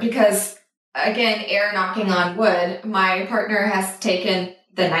together because, again, air knocking on wood, my partner has taken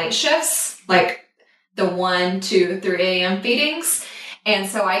the night shifts, like the 1 to 3 a.m. feedings. And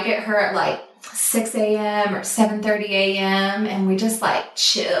so I get her at like 6 a.m. or 7:30 a.m. and we just like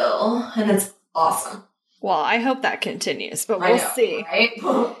chill and it's awesome. Well, I hope that continues, but we'll see. Right?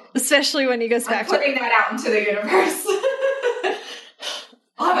 Especially when he goes back to putting that out into the universe.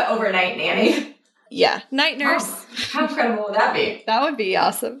 I'll have an overnight nanny. Yeah, night nurse. Oh, how incredible would that be? That would be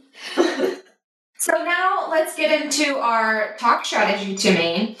awesome. So now let's get into our talk strategy to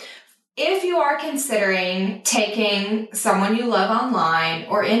me. If you are considering taking someone you love online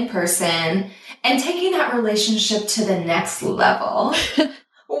or in person and taking that relationship to the next level,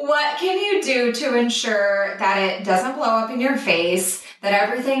 what can you do to ensure that it doesn't blow up in your face, that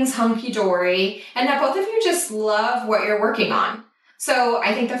everything's hunky-dory, and that both of you just love what you're working on? So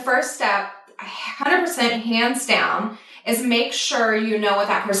I think the first step, 100% hands down, is make sure you know what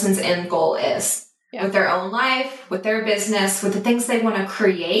that person's end goal is. Yeah. With their own life, with their business, with the things they want to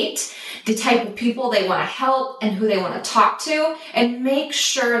create, the type of people they want to help and who they want to talk to, and make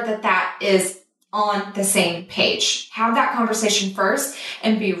sure that that is on the same page. Have that conversation first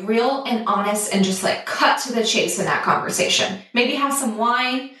and be real and honest and just like cut to the chase in that conversation. Maybe have some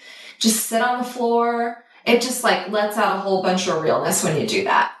wine, just sit on the floor. It just like lets out a whole bunch of realness when you do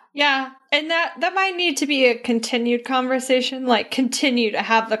that. Yeah. And that might need to be a continued conversation, like continue to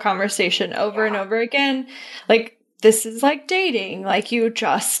have the conversation over and over again. Like, this is like dating. Like, you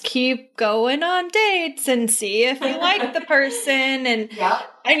just keep going on dates and see if you like the person. And,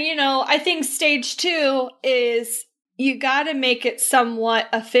 and, you know, I think stage 2 is you got to make it somewhat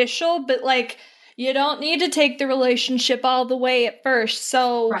official, but like, you don't need to take the relationship all the way at first.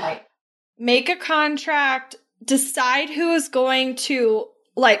 So make a contract, decide who is going to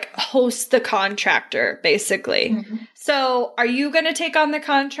like host the contractor, basically. Mm-hmm. So are you going to take on the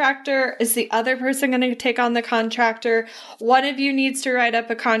contractor? Is the other person going to take on the contractor? One of you needs to write up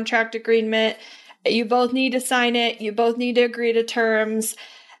a contract agreement. You both need to sign it. You both need to agree to terms.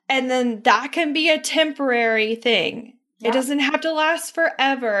 And then that can be a temporary thing. Yeah. It doesn't have to last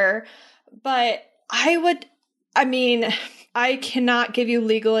forever. But I cannot give you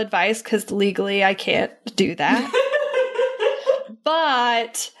legal advice because legally I can't do that.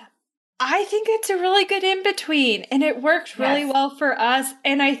 But I think it's a really good in-between, and it worked really well for us.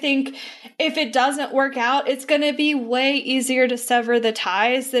 And I think if it doesn't work out, it's going to be way easier to sever the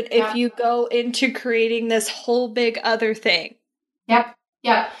ties than if you go into creating this whole big other thing. Yep.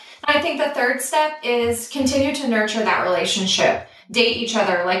 I think the third step is continue to nurture that relationship. Date each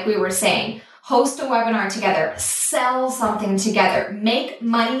other, like we were saying. Host a webinar together, sell something together, make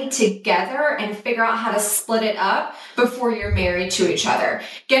money together, and figure out how to split it up before you're married to each other.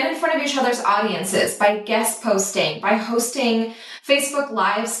 Get in front of each other's audiences by guest posting, by hosting Facebook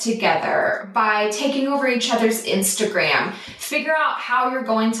Lives together, by taking over each other's Instagram. Figure out how you're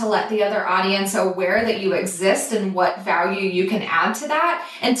going to let the other audience aware that you exist and what value you can add to that,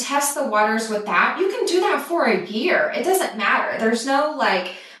 and test the waters with that. You can do that for a year. It doesn't matter. There's no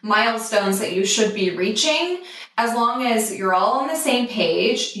milestones that you should be reaching. As long as you're all on the same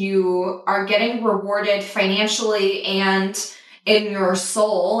page, you are getting rewarded financially and in your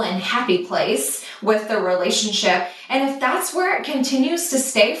soul and happy place with the relationship. And if that's where it continues to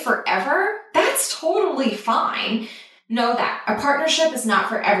stay forever, that's totally fine. Know that a partnership is not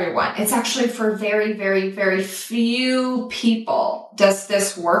for everyone. It's actually for very, very, very few people does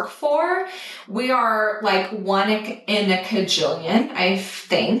this work for. We are like one in a cajillion, I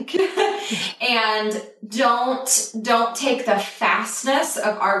think. And don't take the fastness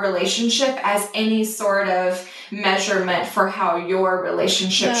of our relationship as any sort of measurement for how your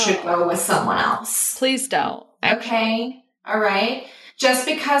relationship should go with someone else. Please don't. Okay? All right? Just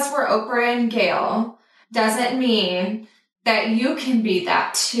because we're Oprah and Gail doesn't mean that you can be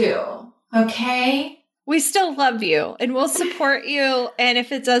that too. Okay? We still love you and we'll support you. And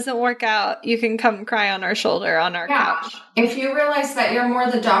if it doesn't work out, you can come cry on our shoulder on our couch. If you realize that you're more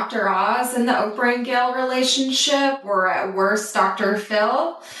the Dr. Oz in the Oprah and Gail relationship, or at worst, Dr.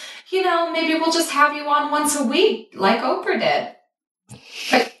 Phil, maybe we'll just have you on once a week like Oprah did.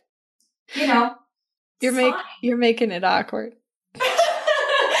 But, you're making it awkward.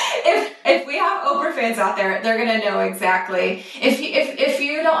 If we have Oprah fans out there, they're gonna know exactly. If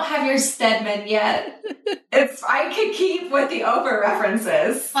you don't have your Stedman yet, I could keep with the Oprah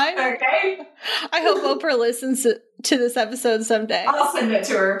references. Okay. I hope Oprah listens to this episode someday. I'll send it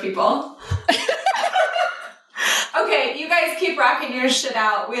to her, people. Okay, you guys keep rocking your shit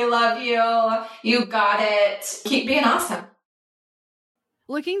out. We love you. You got it. Keep being awesome.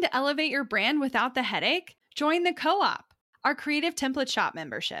 Looking to elevate your brand without the headache? Join the Co-op, our creative template shop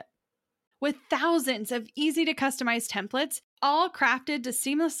membership. With thousands of easy to customize templates, all crafted to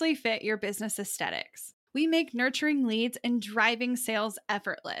seamlessly fit your business aesthetics, we make nurturing leads and driving sales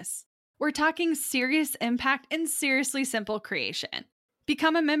effortless. We're talking serious impact and seriously simple creation.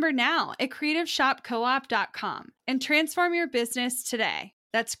 Become a member now at creativeshopcoop.com and transform your business today.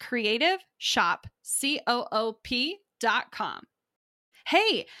 That's creativeshopcoop.com.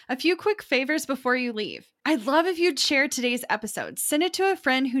 Hey, a few quick favors before you leave. I'd love if you'd share today's episode, send it to a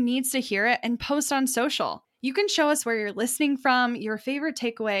friend who needs to hear it, and post on social. You can show us where you're listening from, your favorite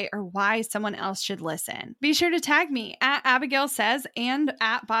takeaway, or why someone else should listen. Be sure to tag me at Abigail Says and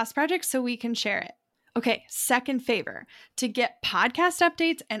at Boss Project so we can share it. Okay, second favor. To get podcast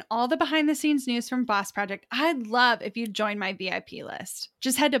updates and all the behind-the-scenes news from Boss Project, I'd love if you'd join my VIP list.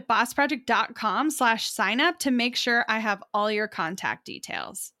 Just head to bossproject.com/signup to make sure I have all your contact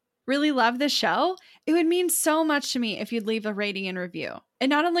details. Really love the show? It would mean so much to me if you'd leave a rating and review. It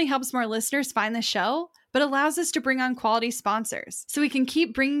not only helps more listeners find the show, but allows us to bring on quality sponsors so we can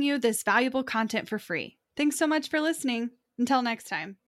keep bringing you this valuable content for free. Thanks so much for listening. Until next time.